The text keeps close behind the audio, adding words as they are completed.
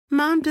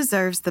Mom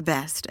deserves the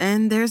best,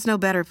 and there's no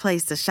better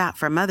place to shop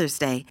for Mother's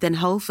Day than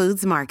Whole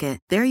Foods Market.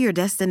 They're your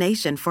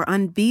destination for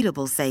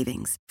unbeatable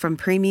savings, from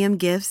premium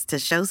gifts to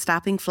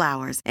show-stopping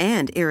flowers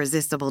and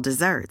irresistible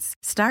desserts.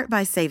 Start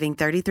by saving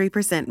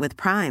 33% with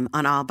Prime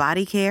on all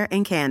body care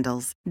and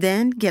candles.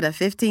 Then get a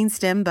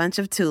 15-stem bunch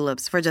of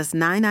tulips for just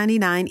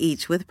 $9.99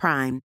 each with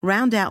Prime.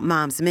 Round out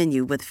Mom's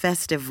menu with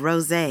festive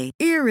rosé,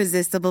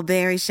 irresistible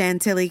berry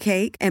chantilly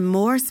cake, and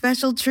more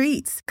special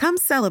treats. Come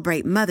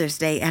celebrate Mother's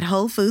Day at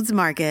Whole Foods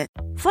Market.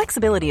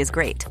 Flexibility is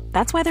great.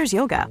 That's why there's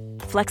yoga.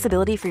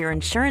 Flexibility for your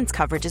insurance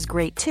coverage is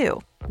great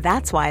too.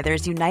 That's why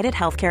there's United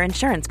Healthcare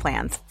Insurance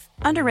Plans.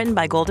 Underwritten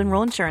by Golden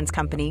Rule Insurance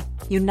Company,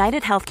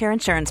 United Healthcare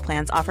Insurance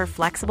Plans offer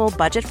flexible,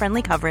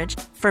 budget-friendly coverage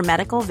for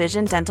medical,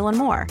 vision, dental, and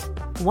more.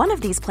 One of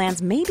these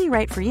plans may be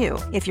right for you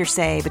if you're,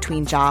 say,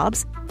 between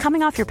jobs,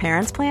 coming off your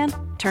parents' plan,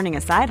 turning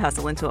a side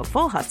hustle into a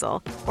full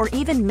hustle, or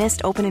even missed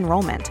open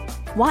enrollment.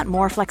 Want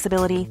more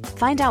flexibility?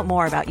 Find out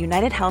more about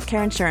United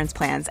Healthcare Insurance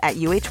Plans at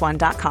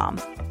uh1.com.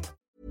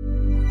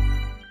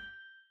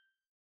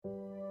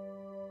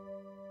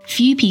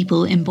 Few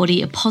people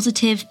embody a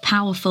positive,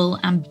 powerful,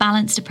 and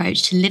balanced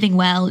approach to living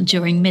well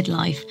during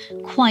midlife,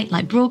 quite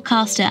like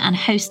broadcaster and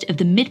host of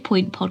the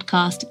Midpoint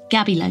podcast,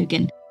 Gabby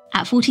Logan.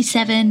 At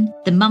 47,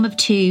 the mum of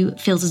two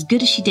feels as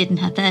good as she did in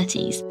her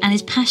 30s and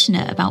is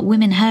passionate about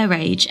women her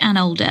age and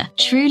older,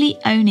 truly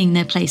owning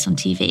their place on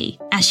TV,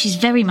 as she's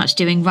very much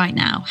doing right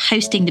now,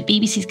 hosting the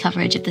BBC's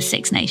coverage of the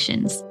Six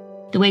Nations.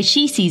 The way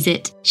she sees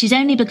it, she's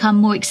only become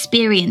more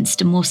experienced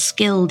and more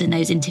skilled in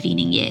those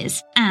intervening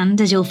years. And,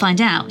 as you'll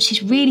find out,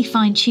 she's really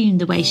fine-tuned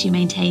the way she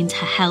maintains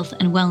her health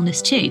and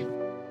wellness too.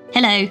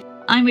 Hello,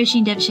 I'm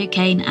Roisin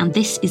Devonshire-Kane and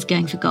this is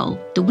Going for Goal,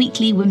 the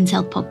weekly women's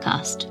health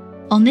podcast.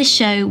 On this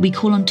show, we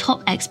call on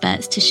top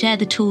experts to share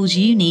the tools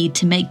you need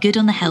to make good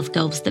on the health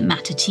goals that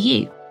matter to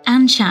you,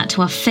 and chat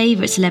to our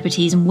favourite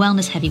celebrities and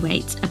wellness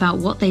heavyweights about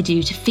what they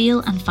do to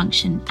feel and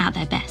function at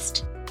their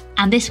best.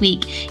 And this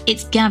week,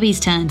 it's Gabby's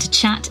turn to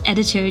chat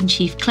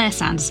Editor-in-Chief Claire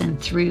Sanderson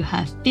through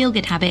her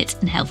feel-good habits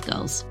and health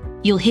goals.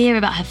 You'll hear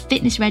about her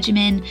fitness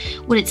regimen,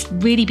 what it's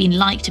really been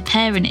like to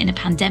parent in a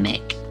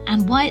pandemic,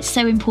 and why it's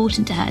so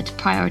important to her to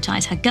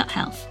prioritise her gut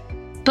health.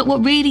 But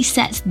what really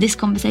sets this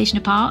conversation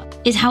apart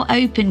is how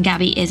open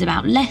Gabby is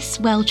about less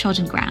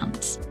well-trodden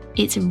grounds.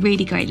 It's a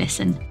really great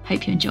listen.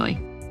 Hope you enjoy.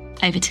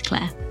 Over to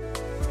Claire.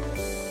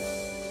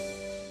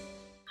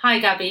 Hi,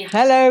 Gabby.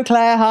 Hello,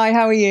 Claire. Hi,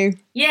 how are you?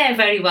 Yeah,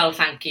 very well,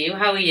 thank you.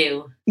 How are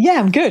you? Yeah,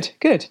 I'm good.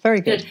 Good. Very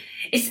good.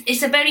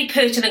 It's a very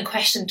pertinent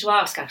question to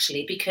ask,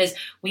 actually, because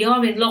we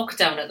are in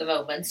lockdown at the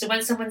moment. So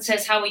when someone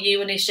says, how are you?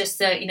 And it's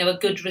just a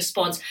good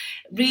response.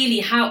 Really,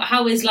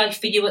 how is life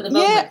for you at the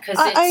moment?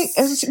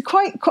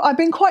 I've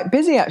been quite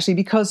busy, actually,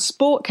 because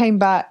sport came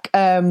back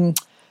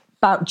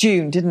about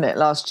June, didn't it,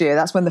 last year?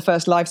 That's when the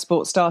first live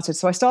sport started.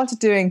 So I started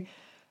doing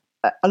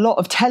a lot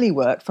of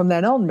telework from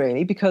then on,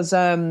 really, because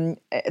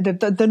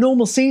the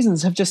normal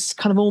seasons have just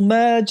kind of all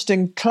merged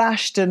and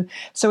clashed. And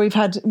so we've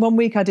had 1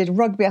 week I did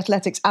rugby,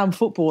 athletics and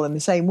football in the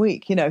same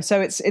week,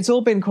 so it's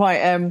all been quite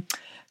a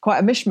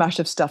mishmash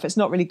of stuff. It's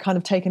not really kind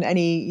of taken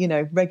any,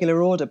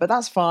 regular order, but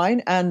that's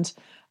fine. And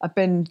I've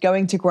been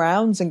going to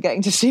grounds and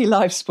getting to see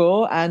live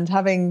sport and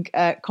having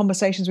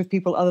conversations with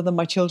people other than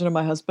my children and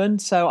my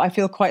husband. So I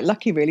feel quite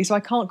lucky, really. So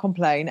I can't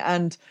complain.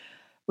 And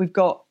we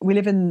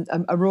live in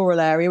a rural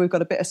area. We've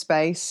got a bit of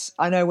space.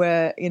 I know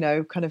we're,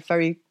 kind of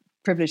very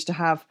privileged to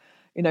have,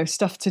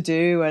 stuff to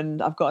do,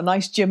 and I've got a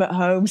nice gym at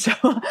home. So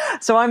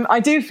I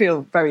do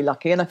feel very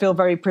lucky, and I feel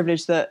very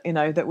privileged that,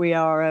 that we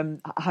are,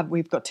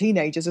 we've got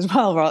teenagers as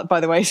well, by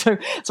the way. So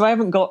I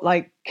haven't got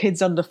like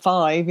kids under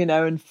 5,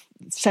 and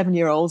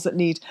 7-year-olds that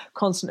need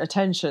constant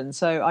attention.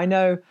 So I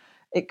know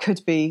it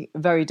could be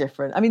very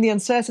different. I mean, the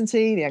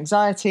uncertainty, the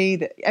anxiety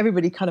that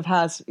everybody kind of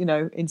has,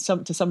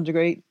 to some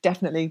degree,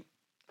 definitely.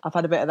 I've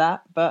had a bit of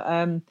that, but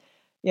I'm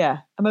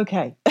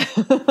okay.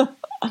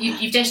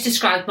 You've just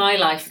described my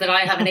life, that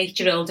I have an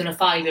 8-year-old and a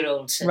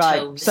 5-year-old at right.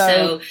 home.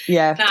 So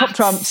top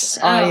trumps.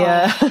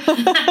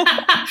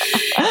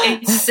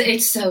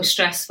 It's so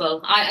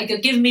stressful. I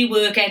could give me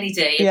work any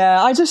day.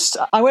 Yeah,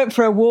 I went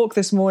for a walk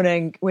this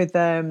morning with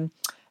a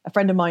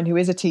friend of mine who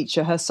is a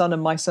teacher. Her son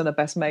and my son are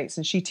best mates,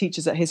 and she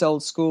teaches at his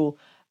old school,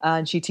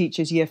 and she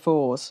teaches year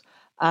 4s.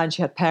 And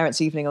she had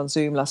parents' evening on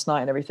Zoom last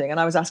night and everything. And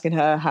I was asking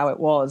her how it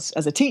was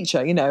as a teacher,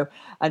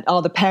 and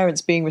are the parents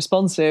being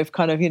responsive?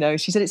 Kind of,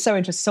 she said it's so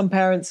interesting. Some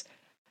parents,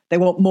 they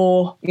want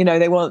more,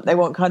 they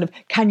want kind of,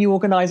 can you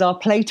organise our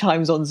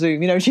playtimes on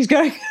Zoom? She's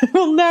going,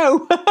 well,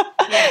 no.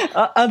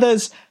 Yeah.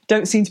 Others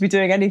don't seem to be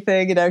doing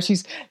anything.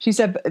 She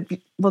said,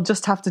 we'll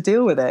just have to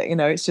deal with it.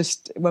 It's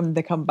just when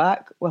they come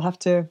back, we'll have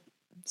to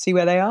see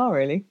where they are,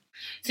 really.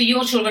 So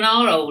your children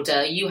are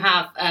older. You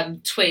have a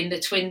twin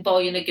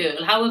boy and a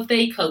girl. How have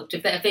they coped?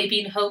 Have they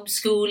been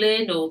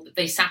homeschooling, or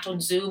they sat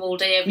on Zoom all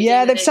day every day?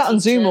 Yeah, they've sat on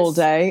Zoom all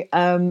day,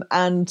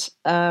 and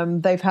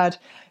they've had.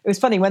 It was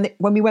funny when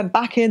we went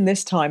back in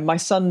this time. My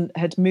son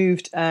had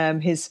moved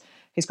his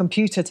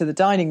computer to the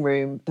dining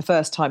room the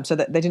first time, so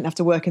that they didn't have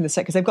to work in the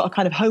set, because they've got a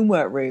kind of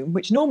homework room,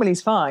 which normally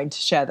is fine to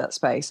share that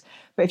space.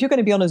 But if you're going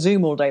to be on a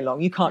Zoom all day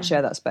long, you can't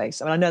share that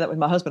space. I mean, I know that with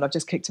my husband. I've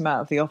just kicked him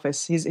out of the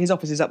office. His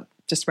office is up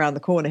just around the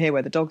corner here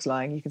where the dog's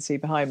lying. You can see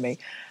behind me.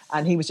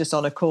 And he was just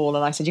on a call,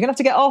 and I said, "You're going to have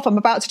to get off. I'm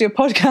about to do a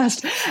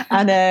podcast."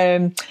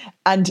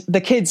 And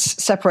the kids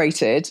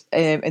separated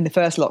in the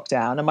first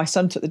lockdown, and my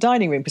son took the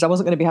dining room because I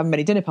wasn't going to be having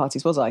many dinner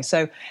parties, was I?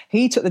 So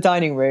he took the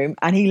dining room,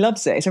 and he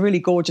loves it. It's a really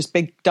gorgeous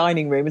big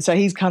dining room, and so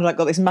he's kind of like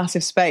got this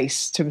massive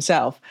space to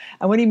himself.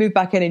 And when he moved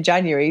back in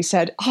January, he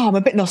said, "Oh, I'm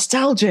a bit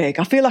nostalgic.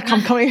 I feel like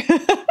I'm coming."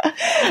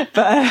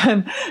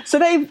 But so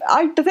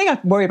the thing I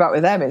worry about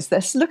with them is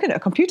they're looking at a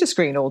computer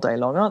screen all day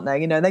long, aren't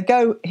they? You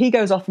know, he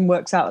goes off and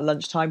works out at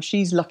lunchtime.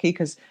 She's lucky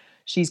because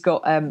she's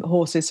got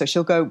horses, so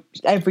she'll go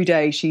every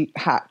day. She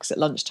hacks at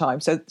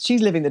lunchtime, so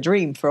she's living the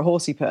dream for a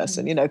horsey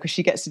person, you know, because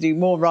she gets to do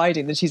more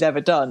riding than she's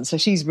ever done. So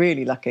she's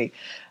really lucky.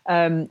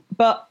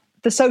 But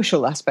the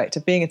social aspect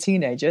of being a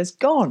teenager is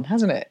gone,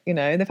 hasn't it? You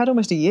know, they've had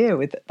almost a year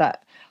with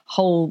that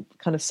whole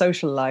kind of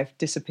social life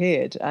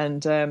disappeared,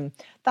 and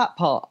that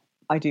part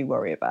I do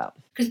worry about.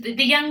 Because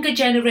the younger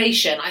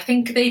generation, I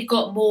think they've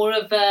got more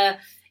of a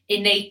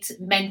innate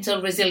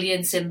mental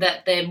resilience in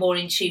that they're more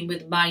in tune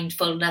with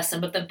mindfulness.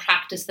 Some of them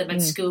practice them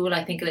at school.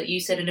 I think that you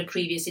said in a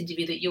previous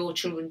interview that your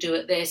children do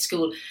at their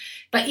school.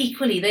 But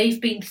equally, they've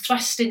been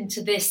thrust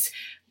into this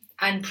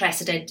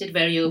unprecedented,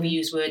 very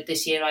overused word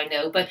this year, I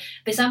know, but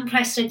this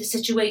unprecedented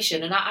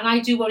situation, and I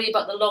do worry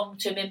about the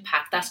long-term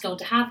impact that's going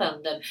to have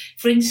on them.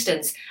 For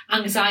instance,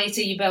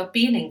 anxiety about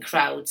being in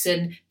crowds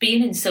and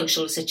being in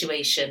social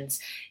situations.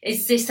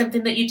 Is this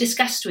something that you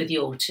discussed with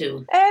your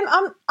two?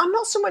 I'm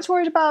not so much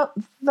worried about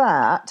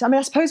that. I mean,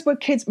 I suppose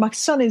with kids, my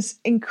son is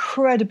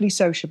incredibly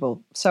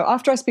sociable. So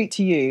after I speak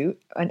to you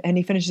and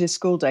he finishes his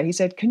school day, he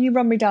said, "Can you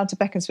run me down to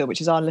Beaconsfield,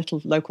 which is our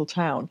little local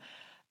town?"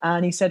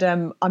 And he said,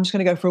 "I'm just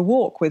going to go for a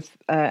walk with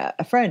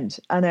a friend,"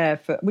 and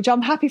which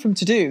I'm happy for him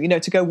to do, you know,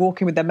 to go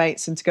walking with their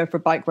mates and to go for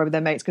a bike ride with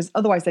their mates, because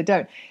otherwise they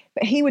don't.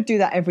 But he would do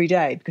that every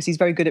day because he's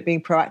very good at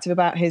being proactive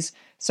about his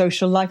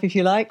social life, if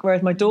you like.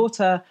 Whereas my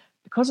daughter,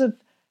 because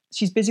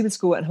she's busy with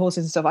school and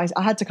horses and stuff,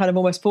 I had to kind of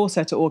almost force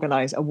her to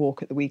organise a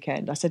walk at the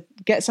weekend. I said,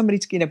 get somebody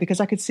to, you know,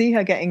 because I could see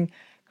her getting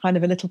kind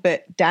of a little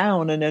bit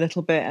down and a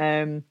little bit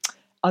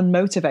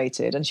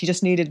unmotivated, and she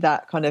just needed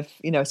that kind of,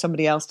 you know,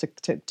 somebody else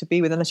to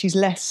be with. And she's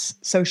less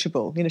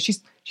sociable, you know,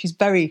 she's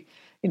very,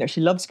 you know, she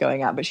loves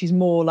going out, but she's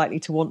more likely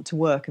to want to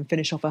work and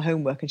finish off her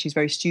homework, and she's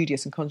very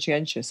studious and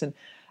conscientious. And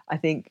I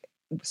think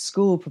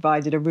school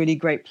provided a really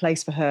great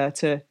place for her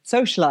to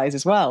socialize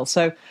as well.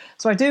 So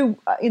I do,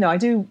 you know, I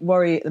do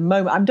worry at the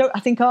moment.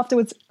 I think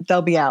afterwards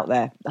they'll be out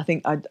there. I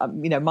think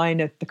you know, mine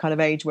are the kind of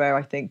age where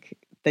I think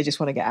they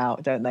just want to get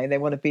out, don't they? They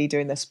want to be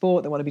doing their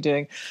sport. They want to be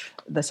doing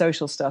the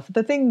social stuff.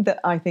 The thing that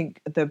I think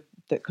that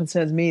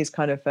concerns me is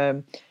kind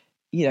of,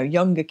 you know,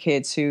 younger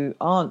kids who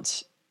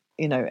aren't,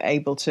 you know,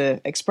 able to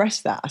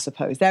express that, I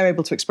suppose. They're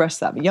able to express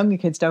that, but younger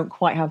kids don't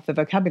quite have the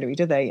vocabulary,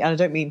 do they? And I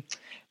don't mean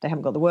they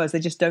haven't got the words. They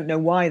just don't know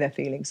why they're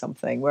feeling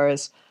something.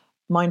 Whereas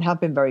mine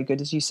have been very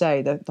good, as you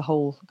say, the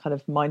whole kind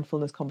of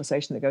mindfulness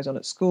conversation that goes on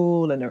at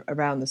school and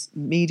around the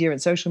media and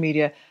social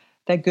media.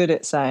 They're good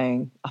at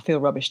saying, "I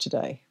feel rubbish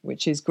today,"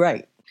 which is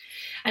great.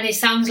 And it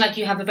sounds like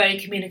you have a very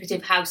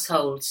communicative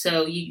household.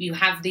 So you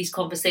have these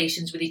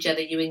conversations with each other.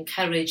 You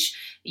encourage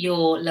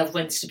your loved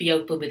ones to be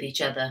open with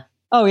each other.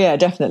 Oh, yeah,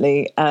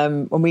 definitely.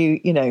 When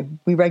we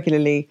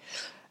regularly,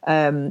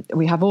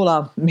 we have all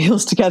our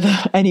meals together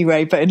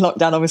anyway, but in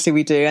lockdown, obviously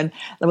we do. And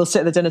then we'll sit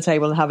at the dinner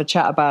table and have a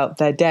chat about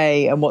their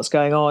day and what's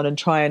going on, and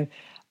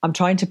I'm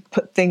trying to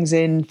put things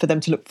in for them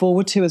to look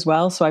forward to as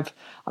well. So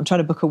I'm trying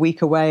to book a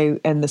week away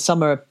in the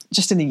summer,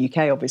 just in the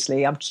UK,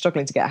 obviously. I'm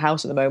struggling to get a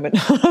house at the moment.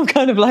 I'm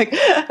kind of like,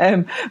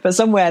 but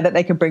somewhere that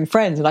they can bring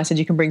friends. And I said,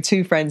 you can bring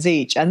 2 friends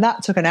each. And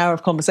that took an hour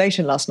of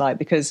conversation last night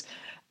because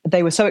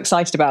they were so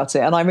excited about it.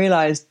 And I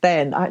realised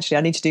then, actually,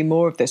 I need to do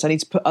more of this. I need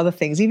to put other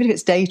things, even if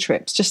it's day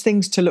trips, just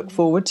things to look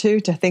forward to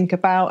think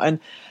about. And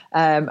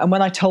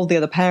when I told the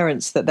other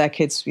parents that their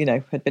kids, you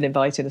know, had been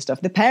invited and stuff,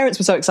 the parents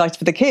were so excited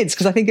for the kids,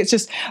 because I think it's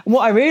just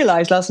what I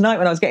realised last night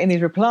when I was getting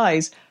these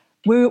replies.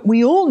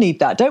 We all need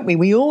that, don't we?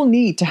 We all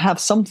need to have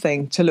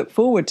something to look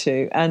forward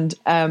to. And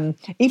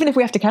even if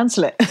we have to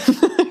cancel it,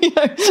 you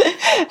know.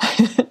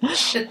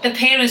 The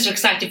parents are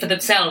excited for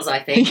themselves, I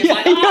think. It's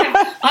like,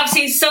 I've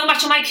seen so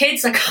much of my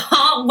kids, I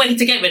can't wait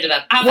to get rid of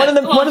them.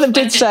 One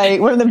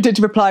of them did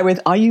reply with,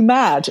 "Are you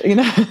mad?" You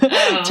know,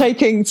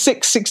 taking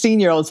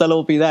 16-year-olds, they'll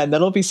all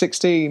be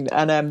 16.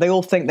 And they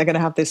all think they're going to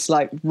have this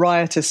like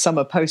riotous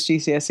summer,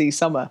 post-GCSE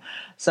summer.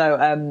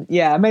 So,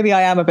 yeah, maybe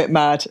I am a bit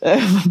mad,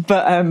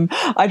 but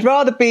I'd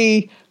rather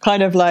be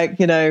kind of like,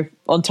 you know,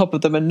 on top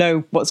of them and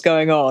know what's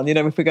going on, you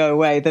know, if we go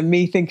away, than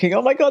me thinking,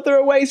 "Oh my God, they're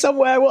away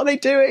somewhere. What are they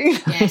doing?"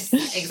 Yes,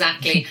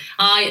 exactly.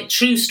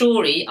 True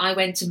story, I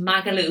went to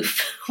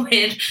Magaluf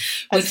with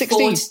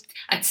 16.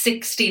 At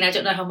 16, I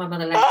don't know how my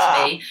mother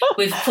left me,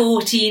 with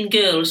 14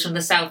 girls from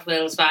the South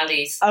Wales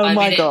valleys. Oh,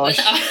 my gosh.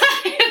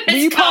 Were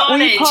you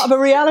part of a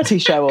reality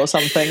show or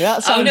something?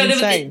 That sounds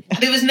insane.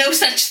 There was no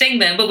such thing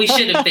then, but we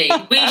should have been.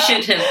 We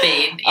should have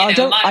been.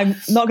 I'm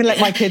not going to let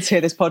my kids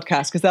hear this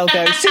podcast because they'll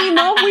go, see,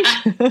 Mum,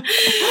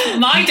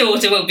 My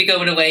daughter won't be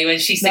going away when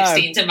she's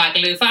 16 to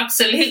Magaluf.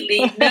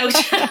 Absolutely no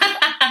chance.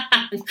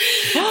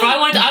 But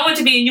I want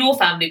to be in your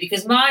family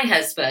because my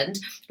husband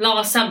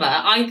last summer,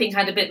 I think,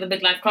 had a bit of a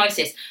midlife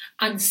crisis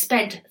and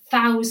spent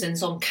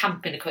thousands on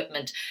camping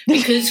equipment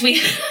because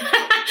we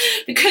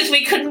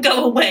couldn't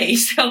go away.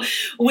 So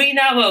we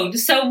now own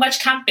so much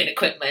camping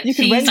equipment. You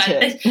can rent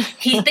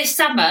it. This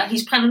summer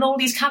he's planning all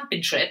these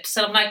camping trips.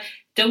 So I'm like,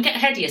 don't get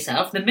ahead of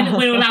yourself. The minute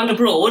we're allowed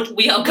abroad,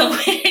 we are going.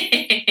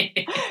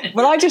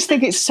 Well, I just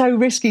think it's so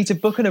risky to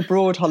book an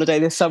abroad holiday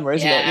this summer,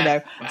 isn't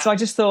it? Wow. So I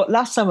just thought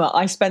last summer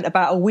I spent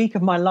about a week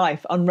of my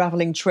life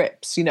unravelling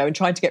trips, and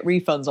trying to get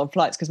refunds on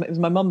flights because it was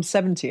my mum's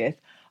 70th.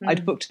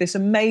 I'd booked this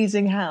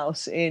amazing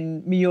house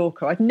in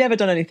Mallorca. I'd never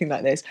done anything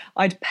like this.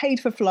 I'd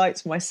paid for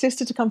flights for my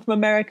sister to come from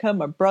America,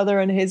 my brother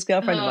and his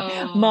girlfriend,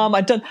 and my mum.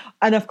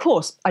 And of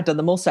course, I'd done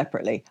them all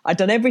separately. I'd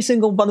done every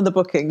single one of the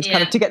bookings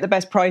kind of to get the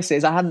best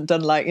prices. I hadn't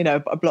done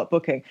a block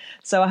booking.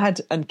 So I had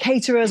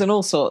caterers and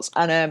all sorts.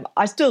 And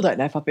I still don't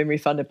know if I've been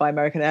refunded by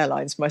American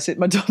Airlines for my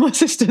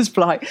sister's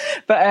flight.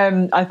 But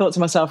I thought to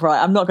myself,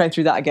 right, I'm not going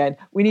through that again.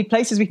 We need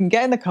places we can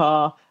get in the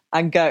car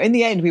and go. In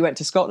the end, we went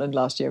to Scotland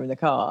last year in the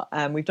car,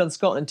 and we've done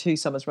Scotland 2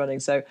 summers running.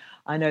 So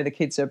I know the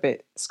kids are a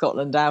bit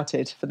Scotland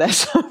outed for their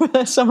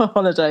summer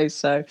holidays.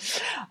 So,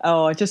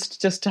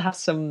 just to have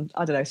some,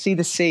 I don't know, see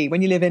the sea.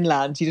 When you live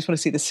inland, you just want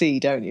to see the sea,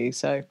 don't you?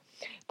 So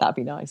that'd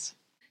be nice.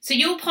 So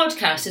your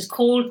podcast is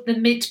called The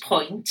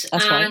Midpoint,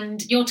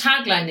 and your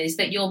tagline is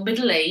that you're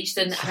middle-aged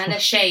and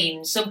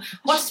unashamed. So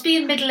what's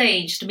being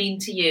middle-aged mean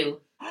to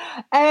you?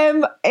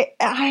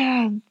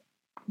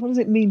 What does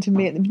it mean to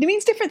me? It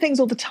means different things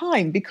all the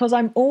time because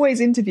I'm always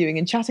interviewing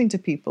and chatting to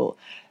people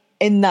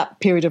in that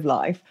period of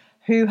life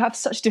who have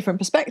such different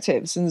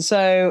perspectives. And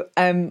so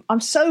I'm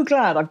so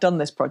glad I've done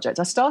this project.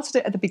 I started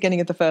it at the beginning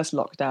of the first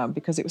lockdown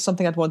because it was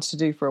something I'd wanted to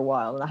do for a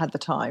while and I had the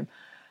time.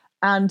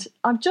 And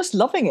I'm just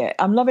loving it.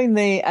 I'm loving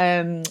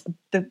the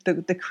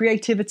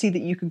creativity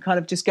that you can kind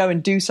of just go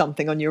and do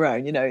something on your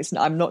own.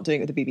 I'm not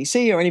doing it with the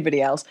BBC or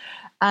anybody else.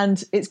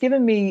 And it's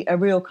given me a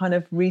real kind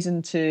of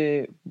reason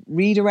to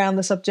read around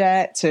the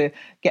subject, to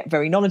get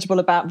very knowledgeable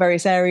about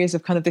various areas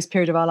of kind of this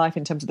period of our life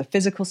in terms of the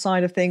physical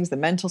side of things, the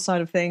mental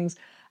side of things.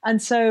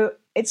 And so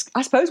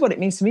I suppose what it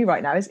means to me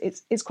right now is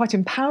it's quite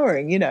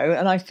empowering,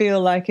 and I feel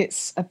like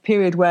it's a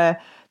period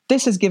where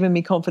this has given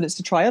me confidence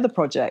to try other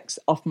projects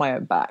off my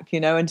own back,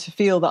 and to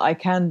feel that I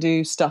can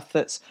do stuff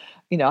that's,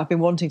 I've been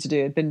wanting to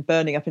do, been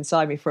burning up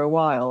inside me for a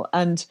while.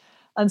 And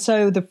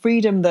so the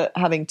freedom that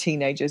having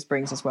teenagers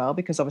brings as well,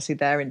 because obviously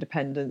their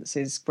independence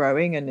is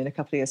growing and in a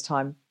couple of years'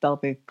 time, they'll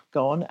be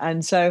gone.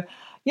 And so,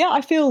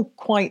 I feel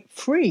quite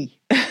free.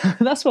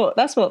 That's what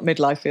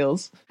midlife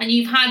feels. And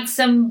you've had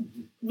some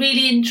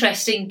really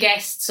interesting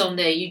guests on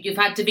there. You've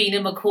had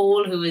Davina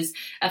McCall, who is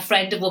a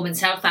friend of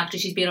Women's Health. Actually,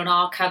 she's been on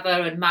our cover,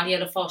 and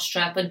Mariella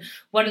Fostrap. And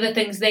one of the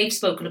things they've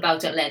spoken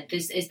about at length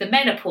is the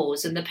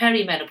menopause and the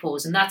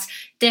perimenopause. And that's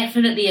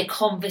definitely a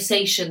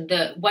conversation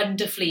that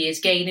wonderfully is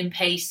gaining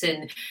pace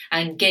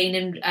and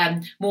gaining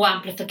more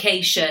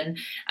amplification.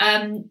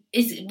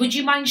 Would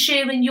you mind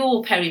sharing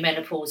your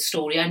perimenopause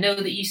story? I know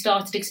that you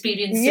started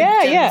experiencing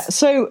symptoms. Yeah.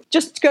 So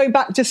just going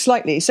back just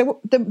slightly. So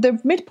the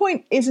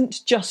midpoint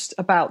isn't just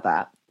about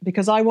that.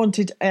 Because I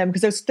wanted,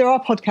 because there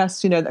are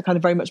podcasts, that kind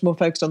of very much more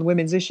focused on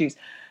women's issues.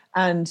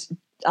 And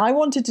I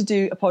wanted to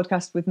do a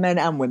podcast with men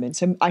and women.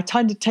 So I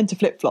tend to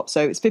flip-flop.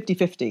 So it's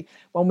 50-50.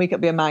 1 week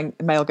it'll be a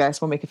male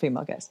guest, 1 week a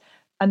female guest.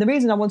 And the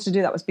reason I wanted to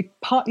do that was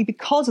partly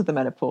because of the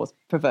menopause,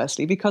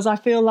 perversely, because I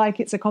feel like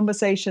it's a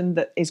conversation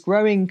that is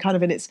growing kind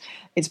of in its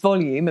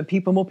volume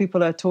and more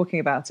people are talking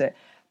about it.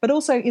 But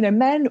also,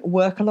 men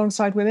work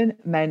alongside women,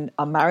 men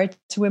are married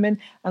to women,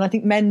 and I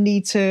think men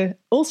need to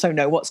also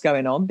know what's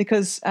going on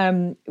because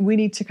we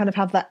need to kind of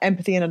have that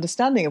empathy and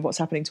understanding of what's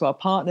happening to our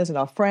partners and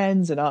our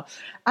friends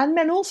and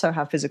men also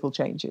have physical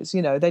changes.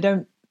 They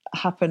don't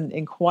happen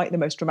in quite the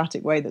most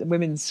dramatic way that the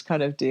women's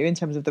kind of do in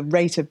terms of the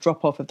rate of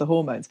drop-off of the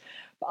hormones.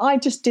 But I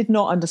just did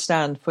not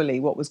understand fully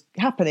what was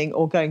happening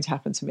or going to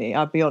happen to me,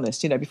 I'll be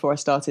honest, before I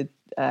started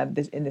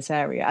in this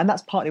area. And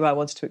that's partly why I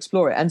wanted to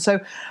explore it. And so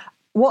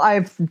what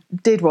I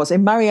did was,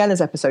 in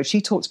Mariella's episode,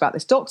 she talked about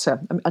this doctor.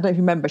 I don't know if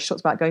you remember, she talked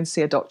about going to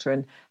see a doctor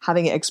and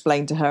having it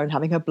explained to her and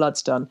having her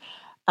bloods done.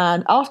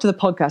 And after the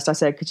podcast, I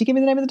said, could you give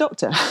me the name of the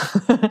doctor?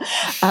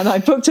 And I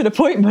booked an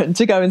appointment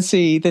to go and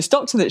see this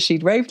doctor that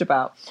she'd raved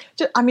about.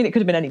 It could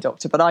have been any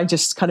doctor, but I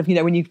just kind of,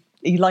 when you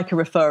like a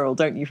referral,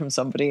 don't you, from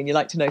somebody, and you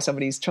like to know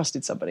somebody's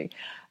trusted somebody.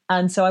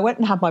 And so I went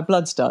and had my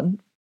bloods done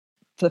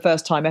for the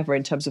first time ever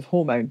in terms of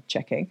hormone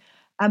checking.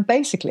 And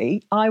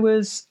basically, I'm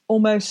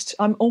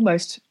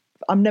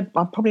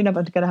probably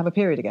never going to have a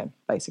period again,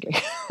 basically.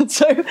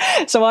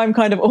 So I'm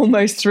kind of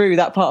almost through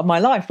that part of my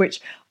life,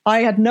 which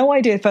I had no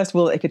idea, first of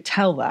all, that they could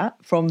tell that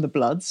from the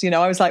bloods.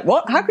 I was like,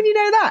 what? How can you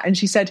know that? And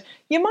she said,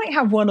 you might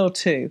have 1 or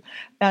 2.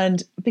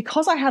 And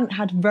because I hadn't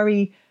had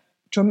very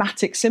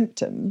dramatic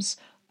symptoms,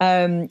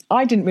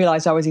 I didn't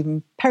realise I was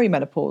even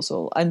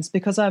perimenopausal. And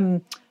because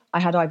I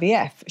had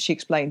IVF, she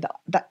explained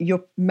that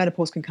your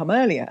menopause can come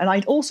earlier. And I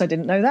also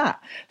didn't know that.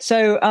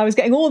 So I was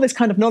getting all this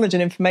kind of knowledge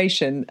and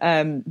information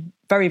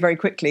very, very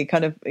quickly,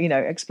 kind of,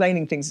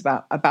 explaining things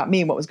about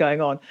me and what was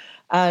going on.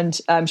 And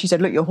she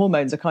said, look, your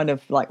hormones are kind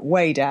of like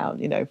way down,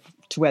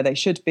 to where they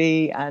should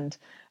be. And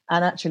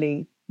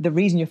actually, the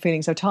reason you're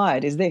feeling so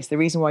tired is this. The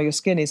reason why your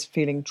skin is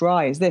feeling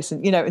dry is this.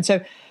 And so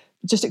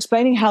just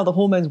explaining how the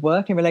hormones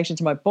work in relation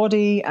to my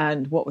body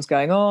and what was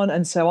going on.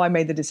 And so I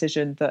made the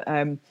decision that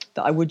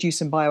I would use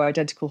some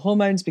bioidentical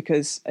hormones,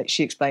 because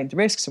she explained the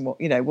risks and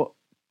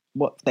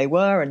what they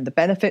were and the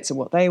benefits and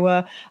what they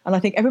were. And I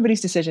think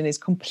everybody's decision is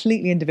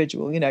completely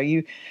individual.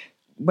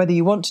 Whether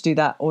you want to do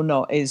that or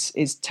not is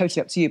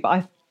totally up to you. But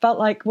I felt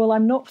like, well,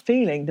 I'm not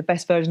feeling the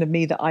best version of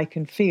me that I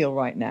can feel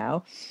right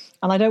now.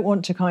 And I don't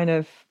want to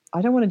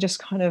just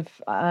kind of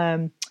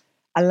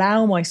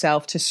allow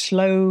myself to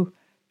slow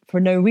for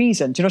no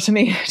reason. Do you know what I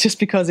mean? Just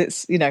because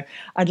it's,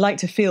 I'd like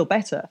to feel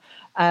better.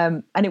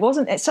 And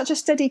it's such a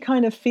steady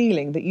kind of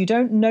feeling that you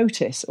don't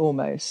notice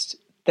almost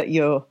that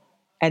your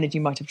energy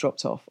might have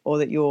dropped off, or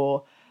that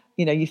you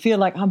feel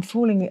like I'm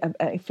feeling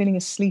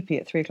as sleepy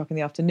at 3 o'clock in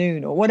the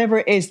afternoon, or whatever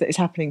it is that is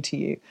happening to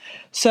you.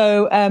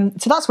 So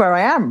that's where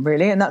I am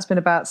really. And that's been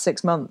about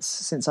 6 months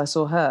since I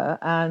saw her.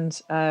 And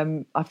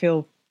I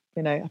feel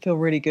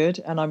really good.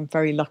 And I'm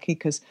very lucky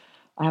because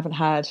I haven't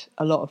had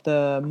a lot of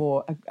the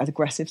more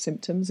aggressive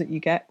symptoms that you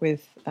get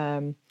with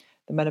the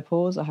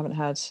menopause. I haven't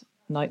had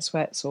night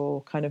sweats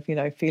or kind of,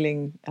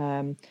 feeling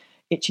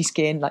itchy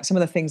skin, like some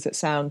of the things that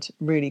sound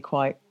really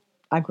quite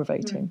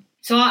aggravating.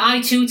 So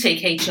I too take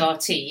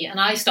HRT, and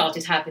I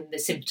started having the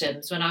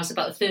symptoms when I was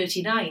about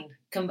 39.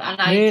 And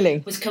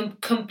I was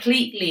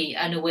completely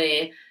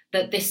unaware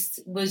that this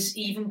was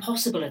even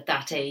possible at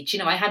that age.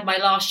 I had my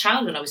last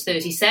child when I was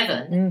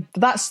 37.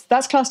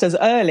 That's classed as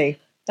early.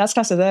 That's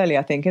classed as early,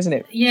 I think, isn't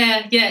it?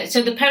 Yeah.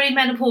 So the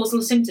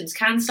perimenopausal symptoms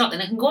can start,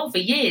 and they can go on for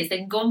years. They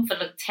can go on for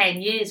like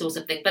 10 years or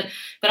something. But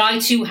I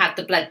too had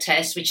the blood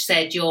test, which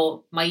said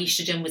my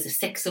estrogen was a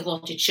sixth of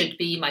what it should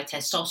be. My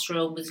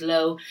testosterone was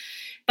low.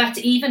 But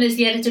even as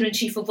the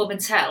editor-in-chief of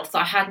Women's Health,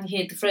 I hadn't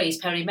heard the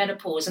phrase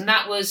perimenopause. And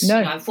that was,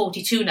 I'm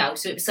 42 now,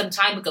 so it was some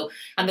time ago.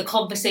 And the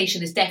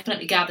conversation has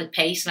definitely gathered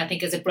pace. And I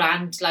think as a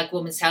brand like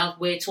Women's Health,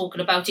 we're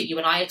talking about it. You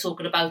and I are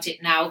talking about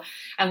it now.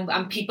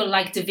 And people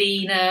like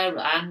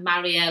Davina and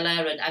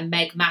Mariella and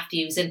Meg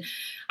Matthews. And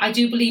I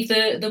do believe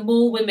the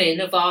more women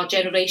of our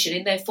generation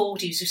in their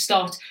 40s who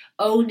start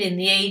owning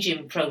the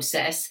ageing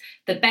process,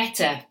 the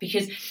better.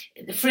 Because,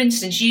 for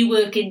instance, you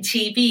work in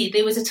TV.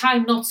 There was a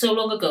time not so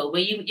long ago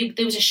where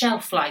there was a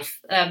shelf life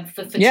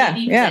for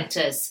TV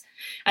presenters.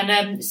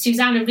 And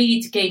Susanna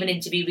Reid gave an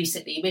interview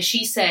recently where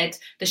she said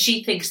that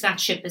she thinks that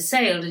ship has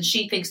sailed, and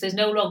she thinks there's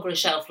no longer a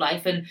shelf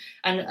life,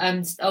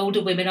 and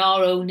older women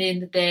are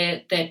owning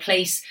their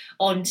place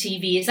on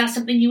TV. Is that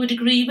something you would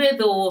agree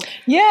with? Or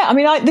yeah, I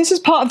mean, this is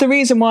part of the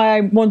reason why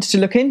I wanted to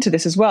look into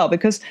this as well,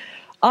 because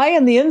I,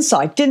 on the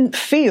inside, didn't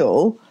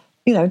feel,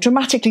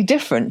 dramatically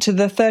different to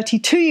the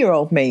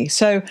 32-year-old me.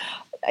 So,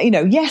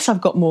 yes,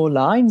 I've got more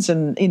lines,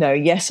 and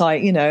yes, I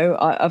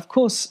of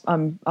course,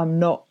 I'm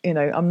not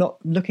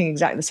looking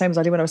exactly the same as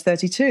I did when I was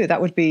 32. That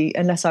would be,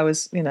 unless I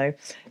was,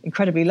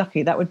 incredibly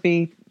lucky, that would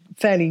be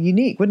fairly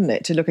unique, wouldn't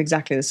it, to look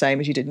exactly the same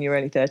as you did in your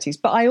early 30s.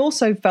 But I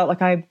also felt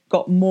like I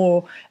got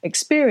more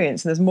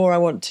experience, and there's more I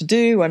want to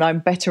do, and I'm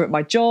better at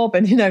my job,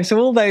 and so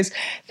all those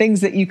things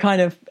that you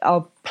kind of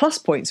are plus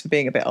points for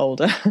being a bit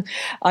older.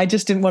 I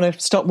just didn't want to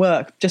stop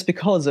work just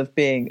because of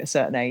being a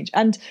certain age.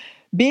 And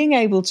being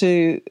able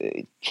to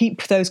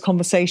keep those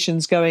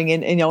conversations going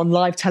in on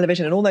live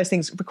television and all those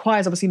things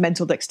requires obviously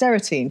mental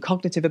dexterity and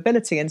cognitive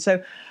ability. And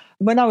so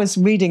when I was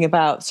reading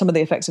about some of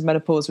the effects of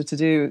menopause were to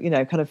do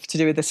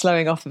with the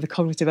slowing off of the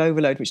cognitive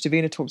overload, which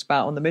Davina talked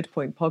about on the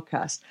Midpoint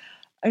podcast,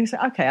 I said,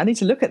 okay, I need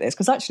to look at this,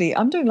 because actually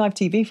I'm doing live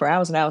TV for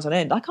hours and hours on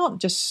end. I can't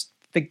just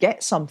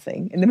forget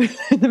something in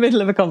the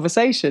middle of a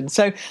conversation.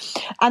 So,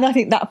 and I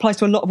think that applies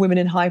to a lot of women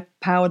in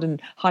high-powered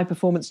and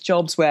high-performance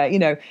jobs where,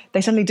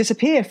 they suddenly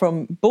disappear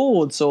from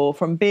boards or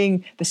from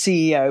being the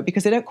CEO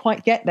because they don't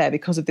quite get there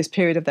because of this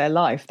period of their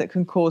life that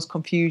can cause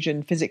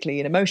confusion physically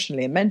and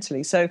emotionally and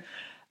mentally. So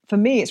for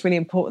me, it's really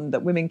important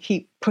that women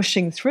keep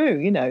pushing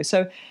through,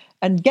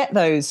 and get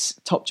those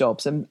top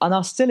jobs and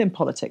are still in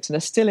politics and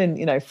are still in,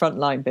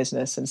 frontline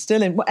business and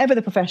still in whatever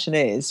the profession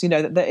is,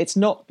 that it's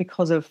not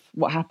because of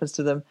what happens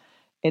to them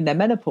in their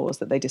menopause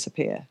that they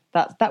disappear.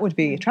 That would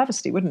be a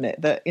travesty, wouldn't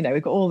it? That,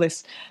 we've got all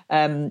this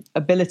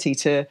ability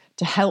to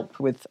help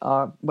with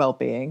our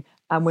well-being,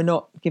 and we're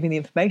not giving the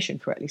information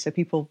correctly, so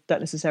people don't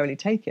necessarily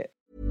take it.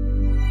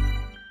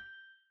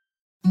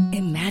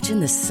 Imagine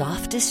the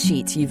softest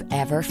sheets you've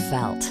ever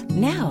felt.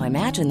 Now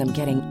imagine them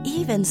getting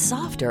even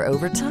softer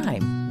over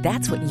time.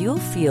 That's what you'll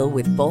feel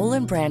with Boll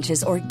 &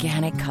 Branch's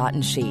organic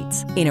cotton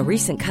sheets. In a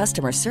recent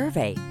customer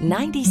survey,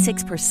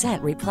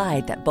 96%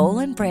 replied that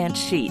Boll & Branch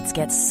sheets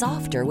get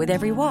softer with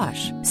every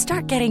wash.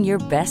 Start getting your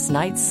best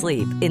night's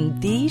sleep in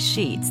these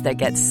sheets that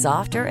get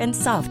softer and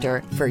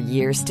softer for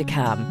years to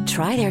come.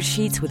 Try their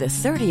sheets with a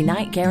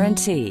 30-night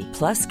guarantee.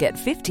 Plus, get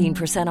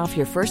 15% off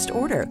your first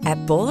order at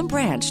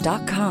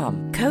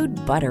bollandbranch.com. Code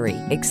BUTTERY.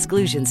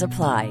 Exclusions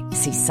apply.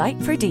 See site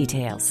for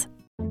details.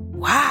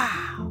 Wow.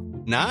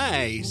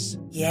 Nice.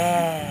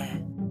 Yeah.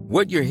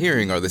 What you're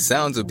hearing are the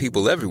sounds of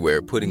people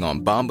everywhere putting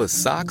on Bombas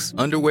socks,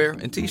 underwear,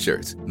 and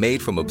T-shirts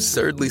made from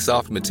absurdly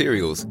soft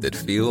materials that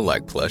feel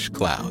like plush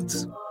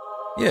clouds.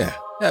 Yeah,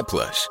 that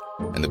plush.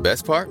 And the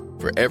best part?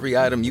 For every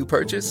item you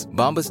purchase,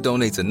 Bombas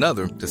donates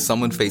another to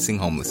someone facing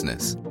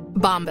homelessness.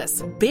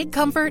 Bombas. Big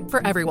comfort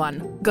for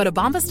everyone. Go to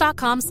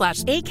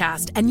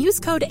bombas.com/ACAST and use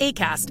code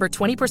ACAST for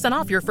 20%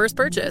 off your first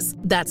purchase.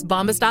 That's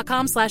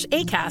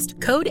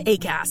bombas.com/ACAST. Code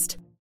ACAST.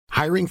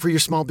 Hiring for your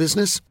small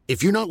business?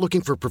 If you're not looking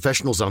for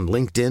professionals on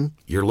LinkedIn,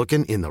 you're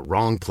looking in the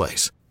wrong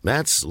place.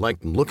 That's like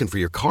looking for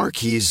your car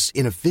keys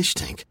in a fish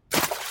tank.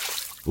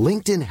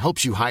 LinkedIn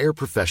helps you hire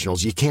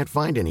professionals you can't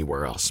find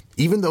anywhere else,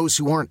 even those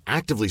who aren't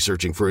actively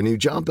searching for a new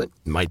job but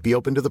might be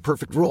open to the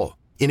perfect role.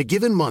 In a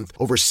given month,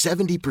 over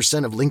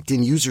 70% of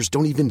LinkedIn users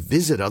don't even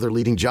visit other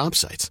leading job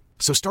sites.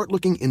 So start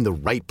looking in the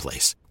right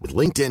place. With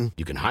LinkedIn,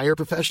 you can hire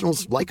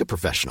professionals like a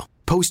professional.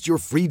 Post your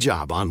free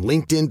job on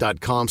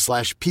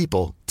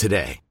linkedin.com/people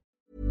today.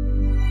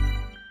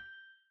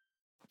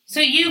 So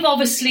you've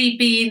obviously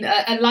been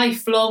a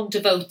lifelong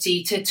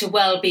devotee to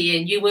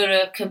well-being. You were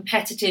a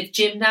competitive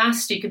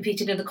gymnast. You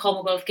competed in the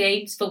Commonwealth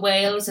Games for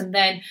Wales. And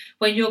then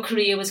when your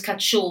career was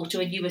cut short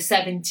when you were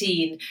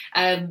 17,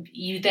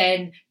 you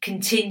then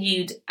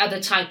continued other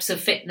types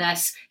of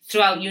fitness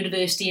throughout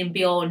university and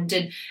beyond.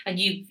 And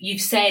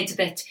you've said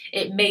that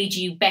it made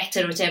you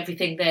better at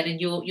everything then.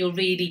 And you're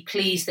really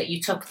pleased that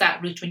you took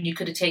that route when you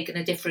could have taken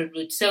a different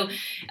route. So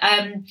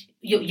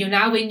you're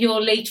now in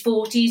your late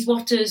 40s.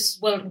 What does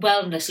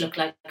wellness look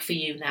like for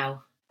you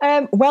now?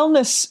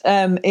 Wellness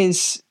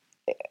is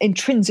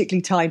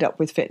intrinsically tied up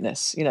with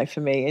fitness, for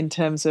me, in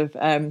terms of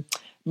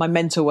my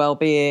mental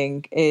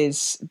well-being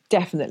is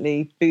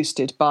definitely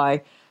boosted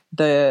by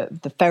the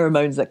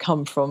pheromones that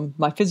come from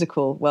my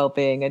physical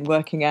well-being and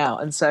working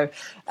out. And so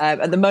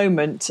at the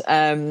moment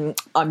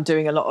I'm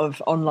doing a lot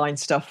of online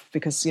stuff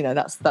because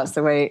that's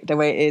the way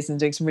it is, and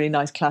doing some really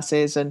nice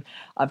classes. And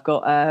I've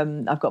got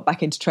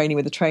back into training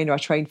with a trainer I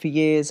trained for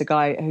years, a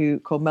guy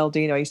called Mel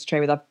Dino I used to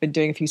train with. I've been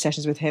doing a few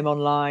sessions with him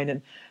online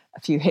and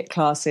a few HIIT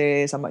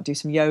classes. I might do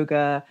some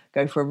yoga,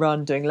 go for a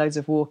run, doing loads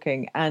of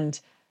walking, and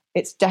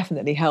it's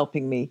definitely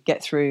helping me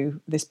get through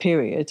this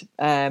period.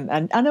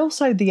 And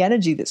also the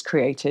energy that's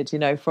created,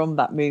 from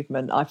that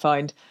movement, I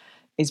find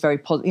is very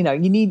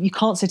positive. You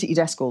can't sit at your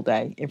desk all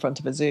day in front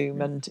of a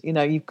Zoom, and,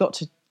 you've got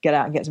to get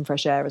out and get some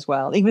fresh air as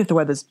well. Even if the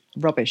weather's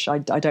rubbish, I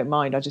don't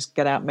mind. I just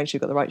get out and make sure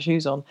you've got the right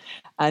shoes on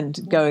and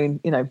go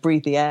and,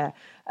 breathe the air.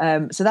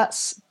 So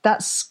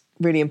that's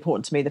really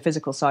important to me, the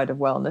physical side of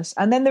wellness.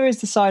 And then there is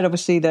the side,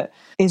 obviously, that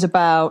is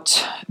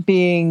about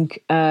being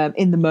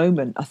in the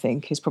moment, I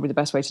think, is probably the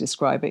best way to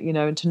describe it,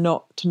 and to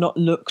not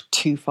look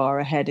too far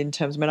ahead in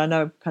terms of, I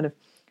know kind of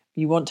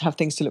you want to have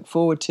things to look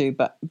forward to,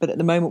 but at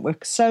the moment we're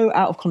so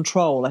out of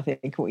control, I think,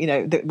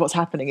 that what's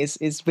happening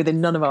is within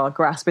none of our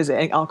grasp, is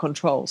it, our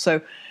control. So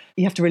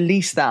you have to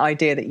release that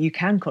idea that you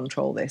can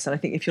control this. And I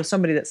think if you're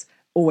somebody that's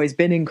always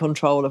been in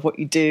control of what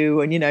you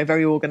do and,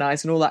 very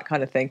organized and all that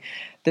kind of thing,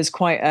 there's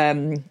quite,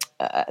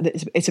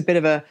 it's a bit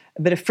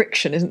of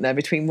friction, isn't there,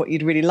 between what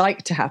you'd really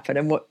like to happen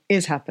and what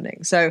is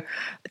happening. So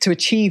to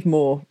achieve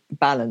more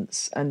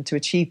balance and to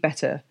achieve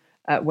better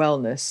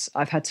wellness,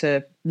 I've had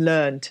to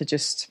learn to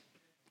just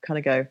kind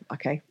of go,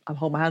 okay, I'll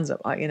hold my hands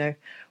up.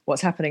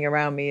 What's happening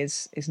around me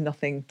is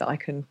nothing that I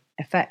can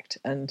affect.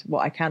 And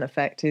what I can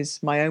affect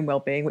is my own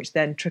well-being, which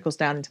then trickles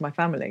down into my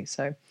family.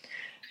 So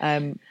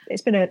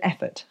it's been an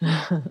effort.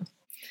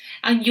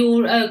 And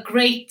you're a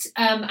great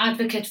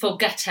advocate for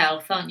gut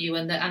health, aren't you?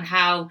 And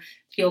how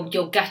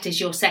your gut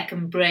is your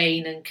second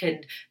brain and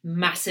can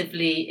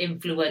massively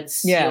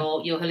influence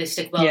your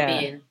holistic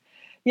well-being.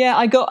 Yeah,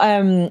 I got.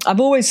 I've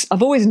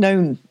always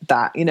known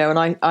that, and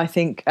I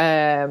think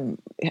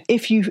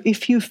if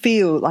you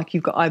feel like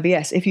you've got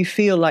IBS, if you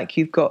feel like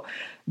you've got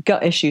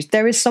gut issues,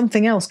 there is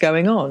something else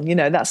going on.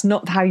 That's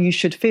not how you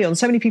should feel. And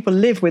so many people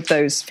live with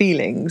those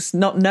feelings,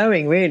 not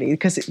knowing really,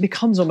 because it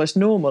becomes almost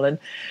normal.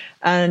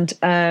 And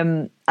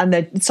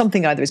there's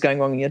something either is going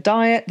wrong in your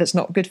diet that's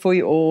not good for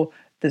you, or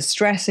there's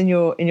stress in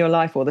your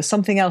life, or there's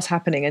something else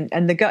happening.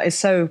 And the gut is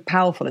so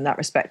powerful in that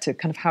respect, to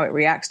kind of how it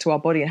reacts to our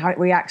body and how it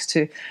reacts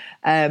to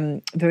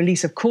the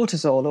release of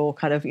cortisol, or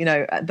kind of,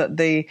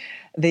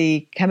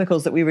 the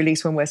chemicals that we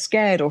release when we're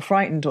scared or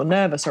frightened or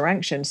nervous or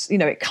anxious.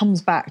 It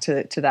comes back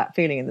to that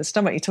feeling in the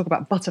stomach. You talk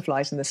about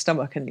butterflies in the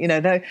stomach,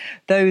 and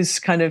those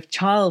kind of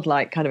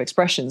childlike kind of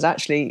expressions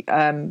actually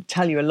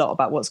tell you a lot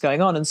about what's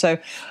going on. And so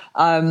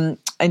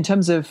in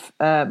terms of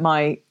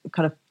my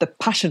kind of the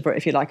passion for it,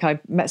 if you like, I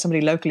met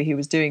somebody locally who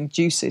was doing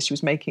juices. She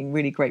was making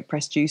really great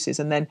pressed juices.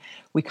 And then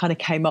we kind of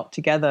came up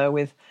together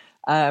with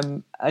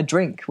a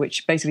drink,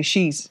 which basically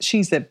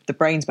she's the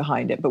brains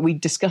behind it, but we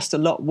discussed a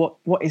lot what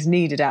is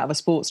needed out of a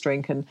sports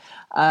drink, and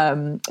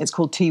it's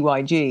called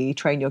TYG,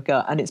 Train Your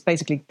Gut, and it's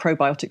basically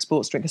probiotic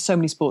sports drink. Because so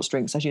many sports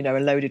drinks, as you know, are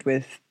loaded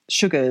with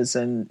sugars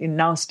and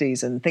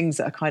nasties and things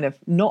that are kind of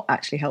not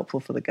actually helpful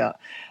for the gut.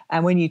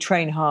 And when you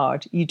train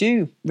hard, you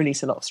do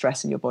release a lot of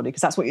stress in your body,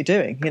 because that's what you're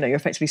doing. You know, you're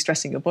effectively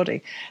stressing your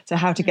body. So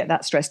how to get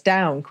that stress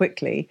down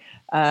quickly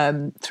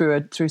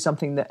through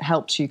something that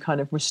helps you kind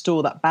of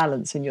restore that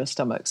balance in your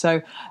stomach.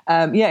 So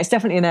it's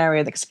definitely an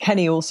area that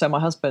Kenny, also my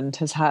husband,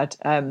 has had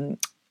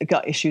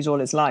gut issues all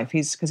his life.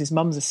 Because his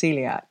mum's a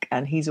celiac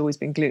and he's always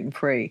been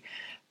gluten-free.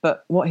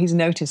 But what he's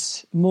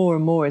noticed more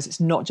and more is it's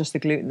not just the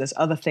gluten. There's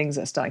other things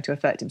that are starting to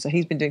affect him. So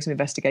he's been doing some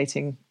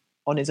investigating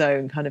on his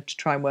own, kind of to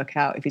try and work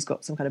out if he's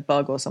got some kind of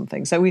bug or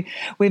something. So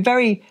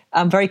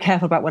I'm very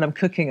careful about when I'm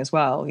cooking as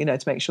well, you know,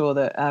 to make sure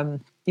that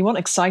you want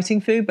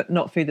exciting food, but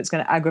not food that's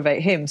going to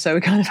aggravate him. So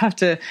we kind of have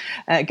to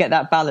get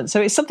that balance.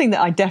 So it's something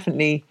that I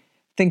definitely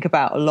think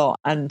about a lot,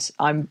 and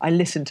I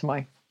listen to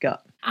my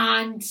gut.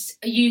 And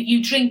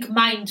you drink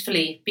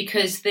mindfully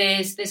because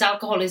there's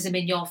alcoholism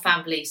in your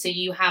family. So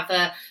you have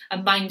a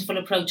mindful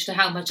approach to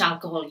how much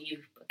alcohol you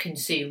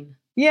consume.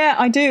 Yeah,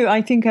 I do.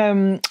 I think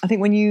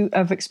when you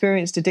have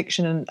experienced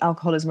addiction and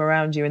alcoholism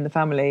around you in the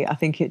family, I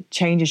think it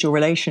changes your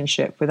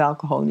relationship with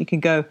alcohol. And you can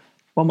go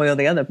one way or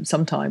the other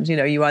sometimes. You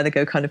know, you either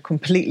go kind of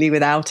completely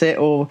without it,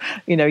 or,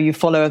 you know, you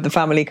follow the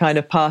family kind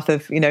of path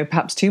of, you know,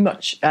 perhaps too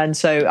much. And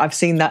so I've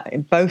seen that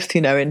in both,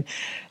 you know,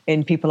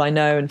 in people I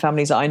know and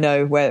families that I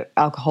know where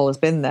alcohol has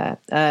been there.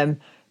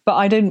 But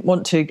I don't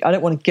want to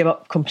give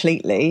up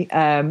completely.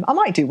 I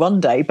might do one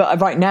day,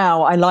 but right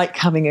now I like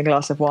having a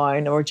glass of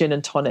wine or a gin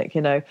and tonic,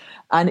 you know.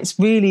 And it's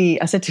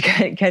really, I said to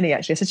Kenny,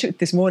 actually, I said to it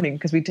this morning,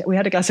 because we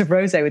had a glass of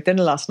rosé with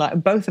dinner last night,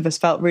 and both of us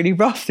felt really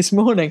rough this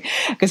morning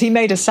because he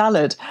made a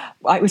salad.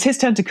 It was his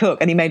turn to cook,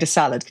 and he made a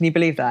salad. Can you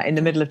believe that? In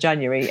the middle of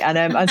January.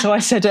 And so I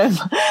said, oh,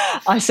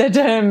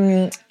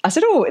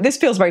 this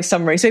feels very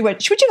summery. So he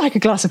went, would you like a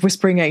glass of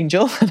Whispering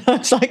Angel? And I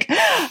was like,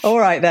 all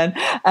right then,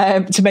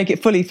 to make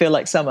it fully feel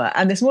like summer.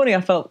 And this morning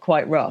I felt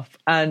quite rough.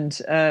 And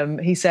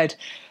he said,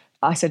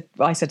 I said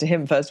to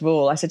him, first of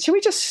all, I said, should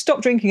we just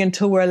stop drinking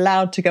until we're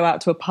allowed to go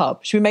out to a pub?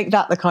 Should we make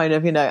that the kind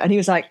of, you know, and he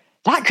was like,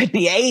 that could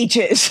be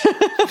ages.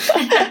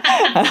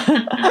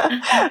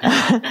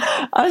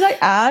 I was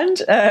like,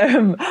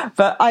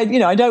 but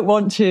I don't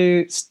want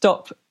to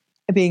stop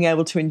being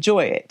able to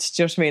enjoy it.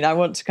 Do you know what I mean? I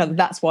want to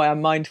that's why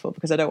I'm mindful,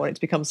 because I don't want it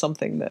to become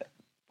something that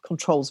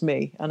controls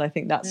me. And I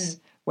think that's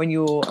when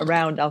you're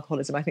around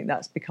alcoholism, I think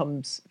that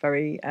becomes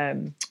very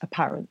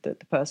apparent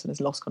that the person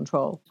has lost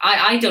control.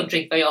 I don't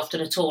drink very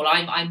often at all.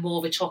 I'm more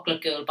of a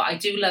chocolate girl, but I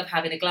do love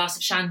having a glass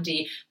of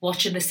shandy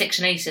watching the Six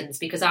Nations,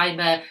 because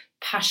I'm a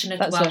passionate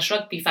Welsh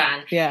rugby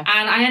fan. Yeah.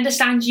 And I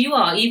understand you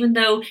are, even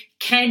though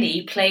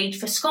Kenny played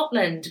for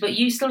Scotland, but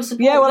you still support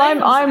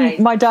Wales,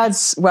 I'm my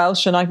dad's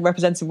Welsh, and I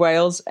represented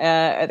Wales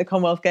at the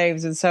Commonwealth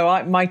Games, and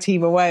so my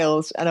team are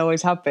Wales, and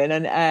always have been.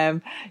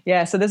 And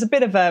so there's a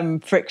bit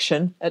of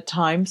friction at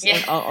times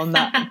on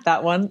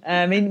that one.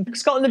 I mean,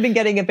 Scotland have been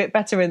getting a bit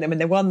better in them, and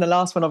they won the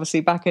last one,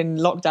 obviously, back in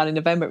lockdown in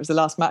November. It was the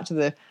last match of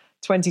the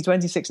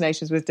 2020 Six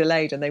Nations was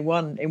delayed, and they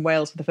won in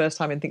Wales for the first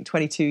time in, I think,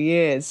 22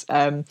 years.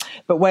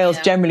 But Wales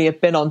generally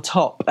have been on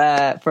top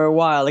for a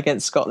while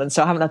against Scotland,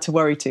 so I haven't had to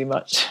worry too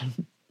much.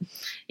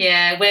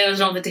 Yeah,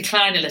 Wales are on the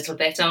decline a little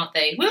bit, aren't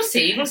they? We'll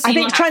see. I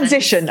think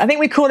transition. I think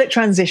we call it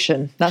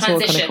transition. That's what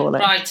we're going to call it.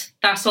 Right,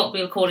 that's what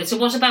we'll call it. So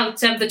what about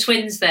the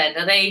twins then?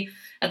 Are they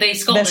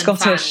Scotland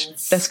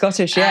fans? They're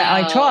Scottish, yeah.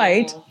 I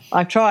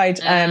tried.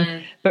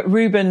 But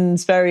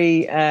Ruben's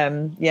very,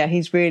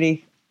 he's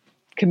really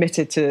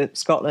committed to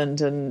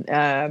Scotland, and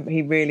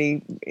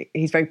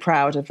he's very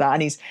proud of that,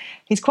 and he's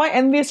quite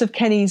envious of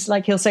Kenny's.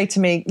 Like, he'll say to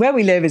me, where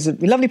we live is a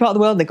lovely part of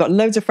the world, they've got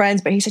loads of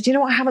friends, but he said, you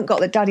know what I haven't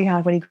got that Daddy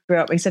had when he grew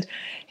up? He said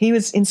he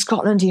was in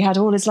Scotland, he had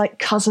all his like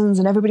cousins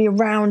and everybody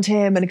around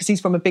him, and because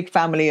he's from a big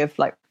family of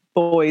like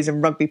boys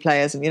and rugby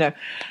players, and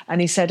and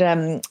he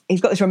said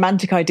he's got this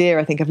romantic idea,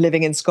 I think, of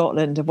living in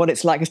Scotland, of what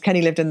it's like, because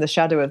Kenny lived in the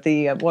shadow of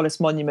the Wallace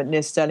Monument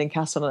near Stirling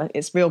Castle, and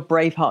it's real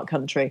Braveheart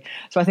country.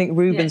 So I think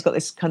Ruben's got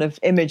this kind of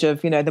image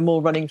of them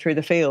all running through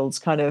the fields,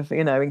 kind of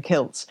in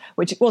kilts,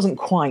 which it wasn't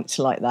quite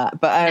like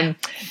that, but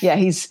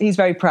he's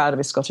very proud of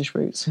his Scottish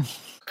roots.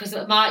 Because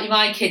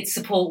my kids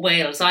support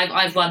Wales.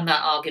 I've won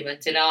that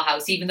argument in our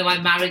house, even though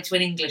I'm married to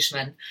an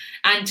Englishman.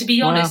 And to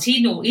be honest,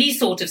 he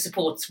sort of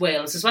supports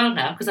Wales as well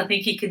now, because I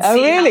think he can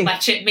see how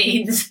much it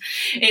means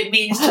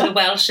to the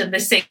Welsh and the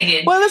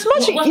singing. Well, you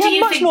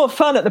have much more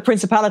fun at the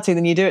Principality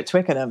than you do at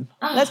Twickenham.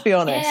 Let's be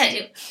honest.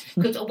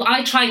 Yeah,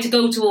 I try to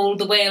go to all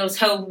the Wales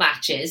home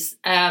matches,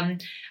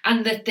 and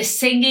the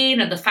singing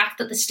and the fact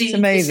that the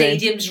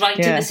stadium's right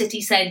in the city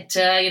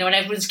centre, and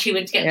everyone's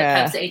queuing to get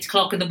the pubs at 8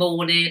 o'clock in the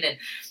morning, and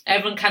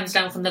everyone comes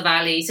down from the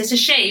valleys. It's a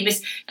shame,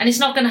 and it's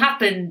not going to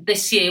happen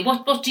this year.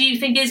 What do you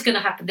think is going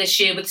to happen this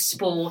year with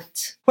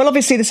sport? Well,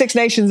 obviously the Six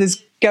Nations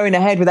is going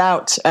ahead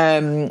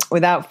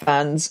without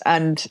fans,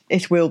 and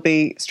it will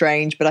be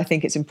strange, but I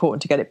think it's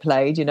important to get it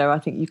played. You know, I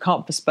think you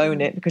can't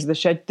postpone it because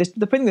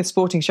the thing with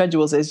sporting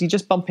schedules is you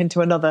just bump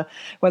into another,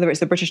 whether it's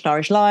the British and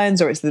Irish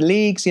Lions or it's the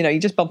leagues, you know, you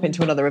just bump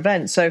into another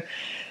event. So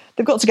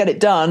they've got to get it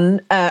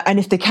done, and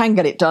if they can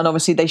get it done,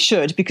 obviously they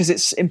should, because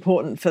it's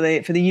important for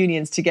the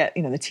unions to get,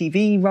 you know, the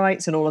TV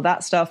rights and all of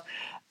that stuff.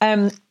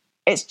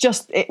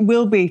 It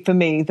will be for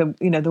me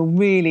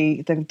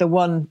the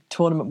one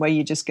tournament where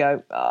you just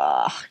go,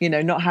 you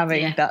know, not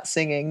having that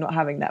singing, not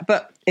having that,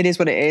 but it is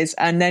what it is.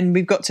 And then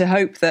we've got to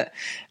hope that,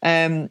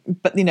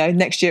 but you know,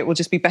 next year it will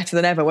just be better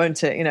than ever,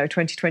 won't it? You know,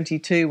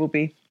 2022 will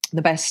be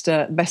the best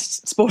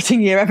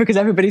sporting year ever, because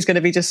everybody's going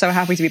to be just so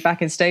happy to be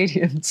back in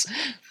stadiums.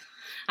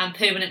 I'm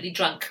permanently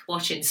drunk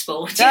watching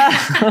sport. With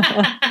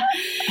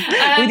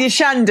your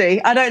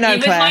shandy. I don't know,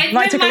 Claire.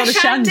 Might take a lot of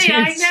shandies.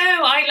 I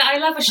know. I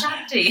love a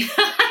shandy.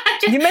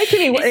 You're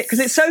making me, because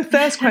it's so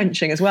thirst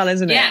quenching as well,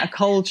 isn't it? Yeah. A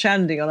cold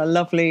shandy on a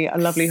lovely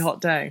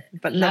hot day.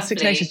 But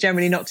Six Nations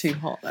generally not too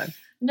hot though.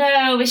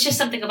 No, it's just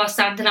something about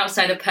standing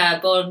outside a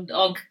pub on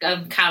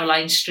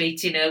Caroline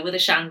Street, you know, with a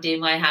shandy in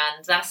my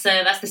hand. That's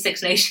the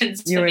Six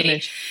Nations to your me.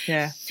 Image,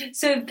 yeah.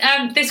 So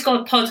this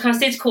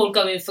podcast is called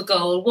Going for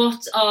Goal.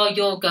 What are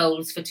your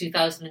goals for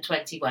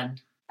 2021?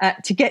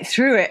 To get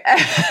through it.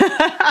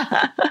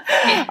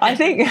 I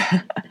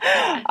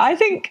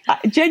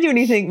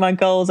genuinely think my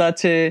goals are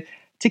to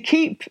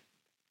keep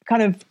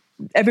kind of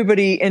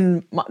everybody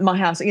in my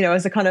house, you know,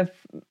 as a kind of,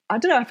 I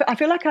don't know, I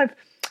feel like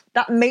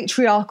that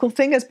matriarchal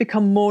thing has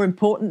become more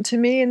important to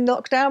me in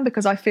lockdown,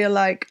 because I feel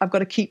like I've got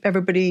to keep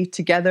everybody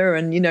together,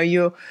 and, you know,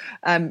 you're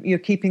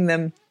keeping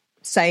them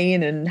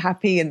sane and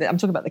happy. And I'm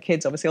talking about the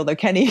kids, obviously, although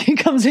Kenny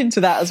comes into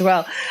that as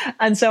well.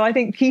 And so I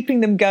think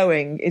keeping them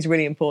going is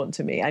really important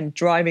to me, and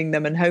driving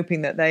them and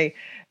hoping that they,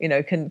 you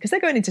know, can, because they're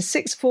going into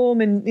sixth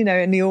form and, you know,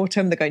 in the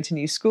autumn, they're going to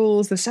new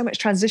schools. There's so much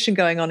transition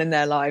going on in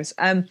their lives.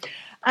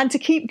 And to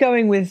keep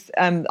going with,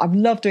 I've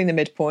loved doing the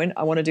midpoint.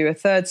 I want to do a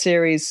third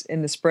series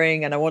in the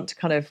spring, and I want to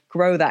kind of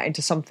grow that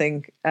into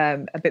something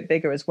a bit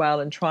bigger as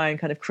well, and try and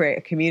kind of create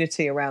a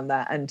community around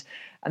that. And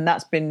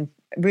that's been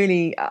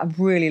really, I've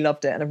really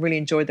loved it, and I've really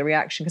enjoyed the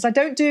reaction, because I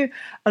don't do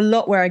a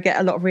lot where I get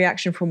a lot of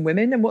reaction from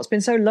women. And what's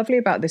been so lovely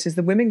about this is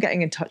the women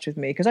getting in touch with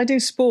me, because I do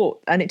sport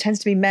and it tends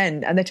to be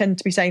men, and they tend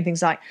to be saying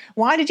things like,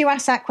 why did you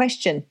ask that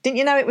question? Didn't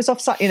you know it was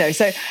offside? You know,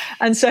 so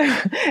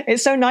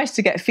it's so nice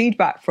to get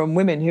feedback from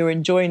women who are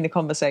enjoying the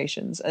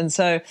conversations. And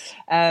so,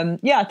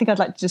 I think I'd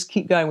like to just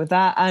keep going with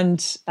that,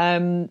 and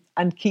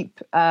keep,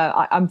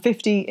 I'm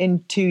 50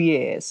 in 2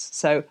 years.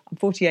 So I'm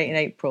 48 in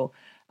April.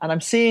 And I'm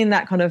seeing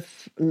that kind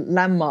of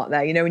landmark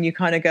there, you know, when you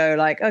kind of go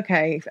like,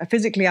 okay,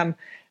 physically I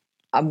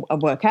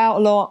work out a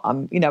lot.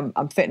 I'm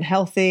fit and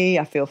healthy.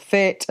 I feel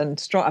fit and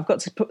strong. I've got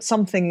to put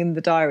something in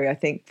the diary, I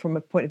think, from a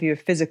point of view of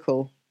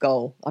physical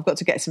goal. I've got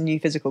to get some new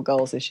physical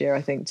goals this year,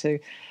 I think, to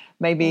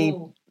maybe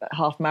a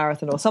half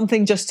marathon or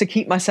something, just to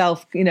keep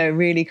myself, you know,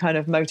 really kind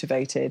of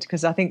motivated.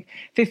 Because I think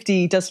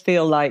 50 does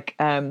feel like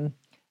a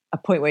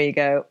point where you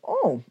go,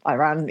 oh, I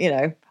ran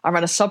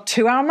a sub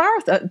 2 hour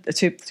marathon,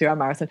 2 hour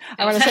marathon.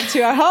 I ran a sub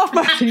 2 hour half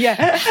marathon.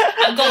 Yeah.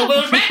 I've got a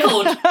world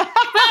record.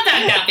 Well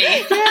done, Gabby.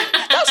 Yeah,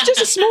 that's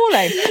just a small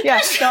aim. Yeah.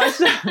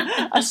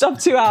 A sub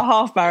 2 hour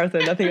half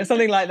marathon. I think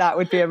something like that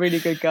would be a really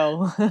good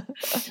goal. A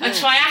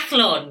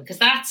triathlon, because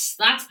that's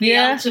the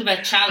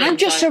ultimate challenge. I'm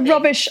just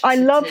rubbish. I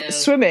love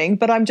swimming,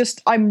 but I'm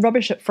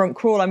rubbish at front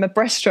crawl. I'm a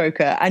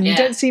breaststroker, and you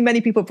don't see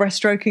many people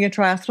breaststroking a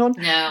triathlon.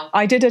 No.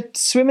 I did a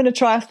swim in a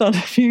triathlon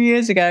a few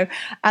years ago,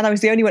 and I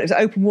was the only one. It was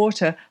open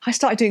water. I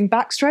started doing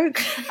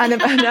backstroke,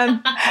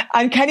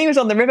 and Kenny was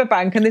on the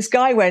riverbank, and this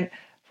guy went,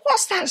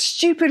 what's that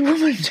stupid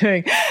woman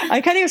doing?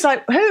 And Kenny was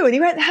like, who? And he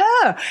went,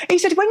 her. He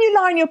said, when you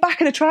lie on your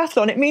back in a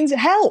triathlon, it means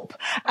help.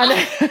 And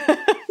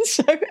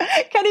so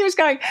Kenny was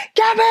going,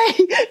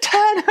 Gabby,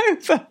 turn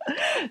over.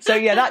 So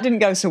yeah, that didn't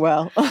go so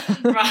well.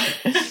 Right.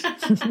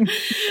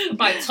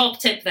 Right, top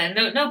tip then.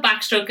 No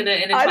backstroke in a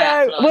triathlon.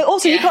 I know. Well,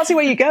 also you can't see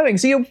where you're going.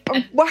 So you're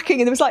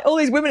whacking, and there was like all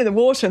these women in the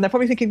water, and they're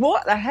probably thinking,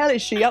 what the hell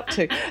is she up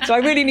to? So I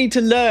really need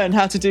to learn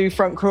how to do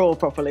front crawl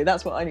properly.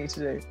 That's what I need to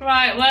do.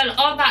 Right, well,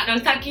 on that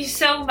note, thank you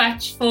so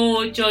much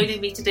for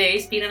joining me today.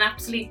 It's been an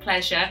absolute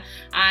pleasure,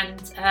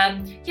 and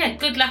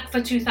good luck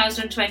for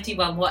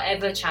 2021,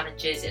 whatever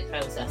challenges it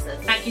throws us.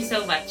 And thank you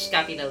so much,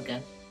 Gabby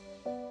Logan.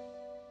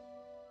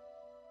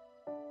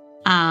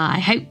 I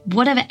hope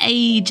whatever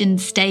age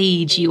and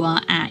stage you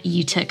are at,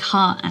 you took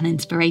heart and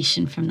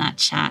inspiration from that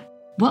chat.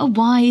 What a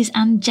wise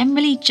and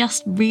generally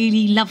just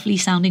really lovely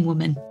sounding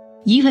woman.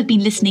 You have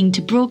been listening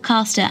to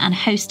broadcaster and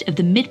host of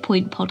the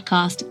Midpoint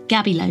podcast,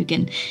 Gabby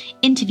Logan,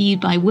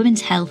 interviewed by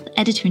Women's Health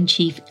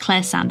Editor-in-Chief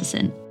Claire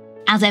Sanderson.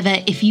 As ever,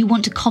 if you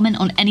want to comment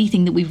on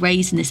anything that we've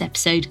raised in this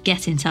episode,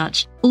 get in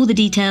touch. All the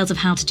details of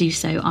how to do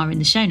so are in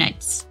the show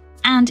notes.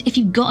 And if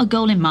you've got a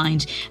goal in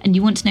mind and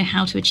you want to know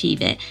how to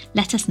achieve it,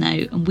 let us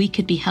know, and we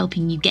could be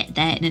helping you get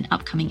there in an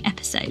upcoming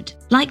episode.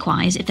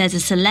 Likewise, if there's a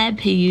celeb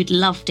who you'd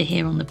love to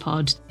hear on the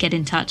pod, get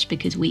in touch,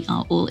 because we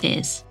are all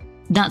ears.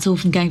 That's all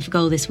from Going for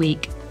Goal this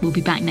week. We'll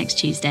be back next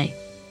Tuesday.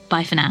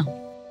 Bye for now.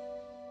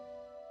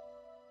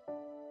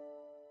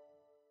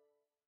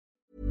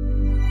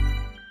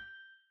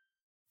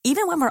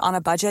 Even when we're on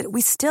a budget, we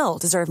still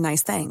deserve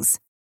nice things.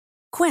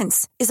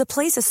 Quince is a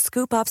place to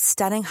scoop up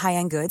stunning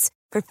high-end goods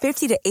for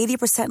 50 to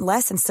 80%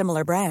 less than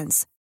similar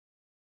brands.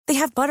 They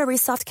have buttery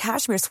soft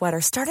cashmere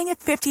sweaters starting at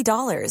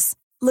 $50,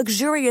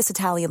 luxurious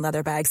Italian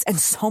leather bags, and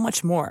so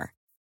much more.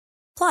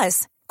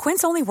 Plus,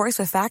 Quince only works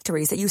with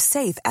factories that use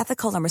safe,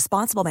 ethical, and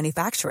responsible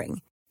manufacturing.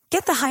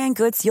 Get the high-end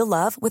goods you'll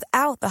love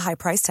without the high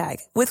price tag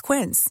with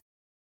Quince.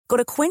 Go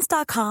to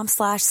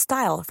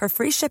quince.com/style for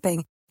free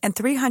shipping and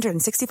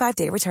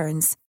 365-day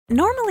returns.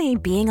 Normally,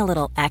 being a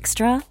little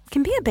extra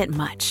can be a bit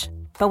much,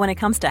 but when it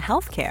comes to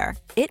healthcare,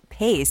 it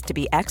pays to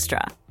be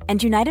extra.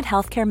 And United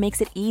Healthcare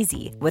makes it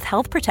easy with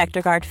Health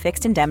Protector Guard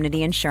fixed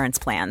indemnity insurance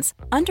plans.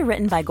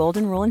 Underwritten by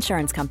Golden Rule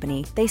Insurance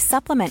Company, they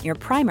supplement your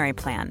primary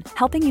plan,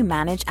 helping you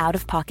manage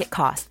out-of-pocket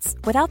costs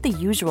without the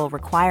usual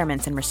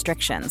requirements and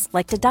restrictions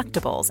like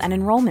deductibles and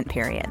enrollment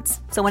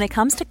periods. So when it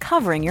comes to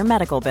covering your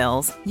medical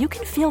bills, you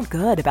can feel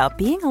good about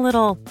being a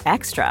little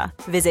extra.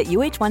 Visit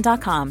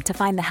UH1.com to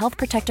find the Health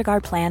Protector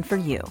Guard plan for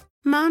you.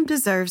 Mom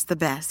deserves the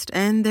best,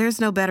 and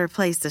there's no better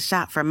place to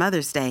shop for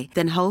Mother's Day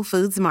than Whole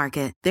Foods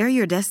Market. They're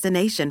your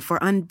destination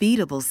for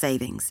unbeatable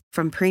savings,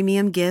 from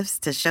premium gifts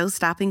to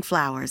show-stopping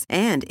flowers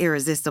and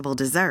irresistible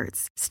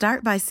desserts.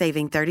 Start by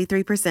saving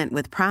 33%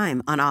 with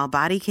Prime on all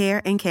body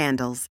care and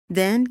candles.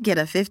 Then get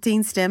a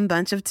 15-stem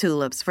bunch of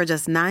tulips for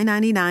just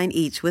 $9.99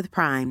 each with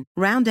Prime.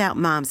 Round out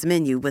Mom's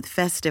menu with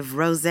festive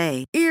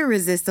rosé,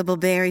 irresistible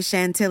berry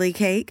chantilly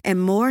cake,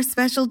 and more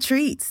special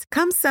treats.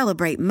 Come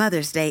celebrate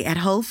Mother's Day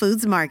at Whole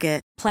Foods Market.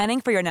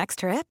 Planning for your next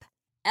trip?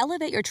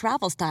 Elevate your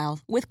travel style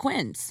with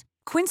Quince.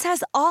 Quince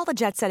has all the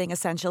jet-setting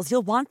essentials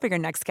you'll want for your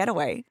next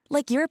getaway,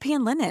 like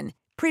European linen,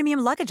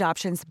 premium luggage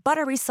options,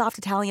 buttery soft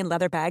Italian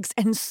leather bags,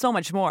 and so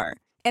much more.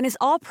 And is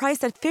all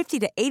priced at 50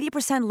 to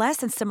 80% less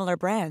than similar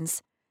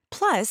brands.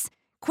 Plus,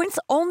 Quince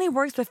only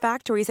works with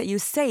factories that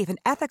use safe and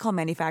ethical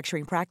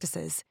manufacturing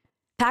practices.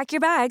 Pack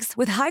your bags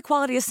with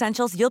high-quality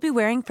essentials you'll be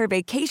wearing for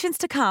vacations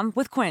to come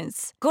with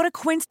Quince. Go to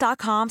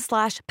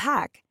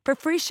quince.com/pack for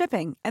free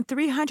shipping and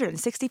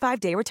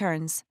 365-day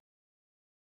returns.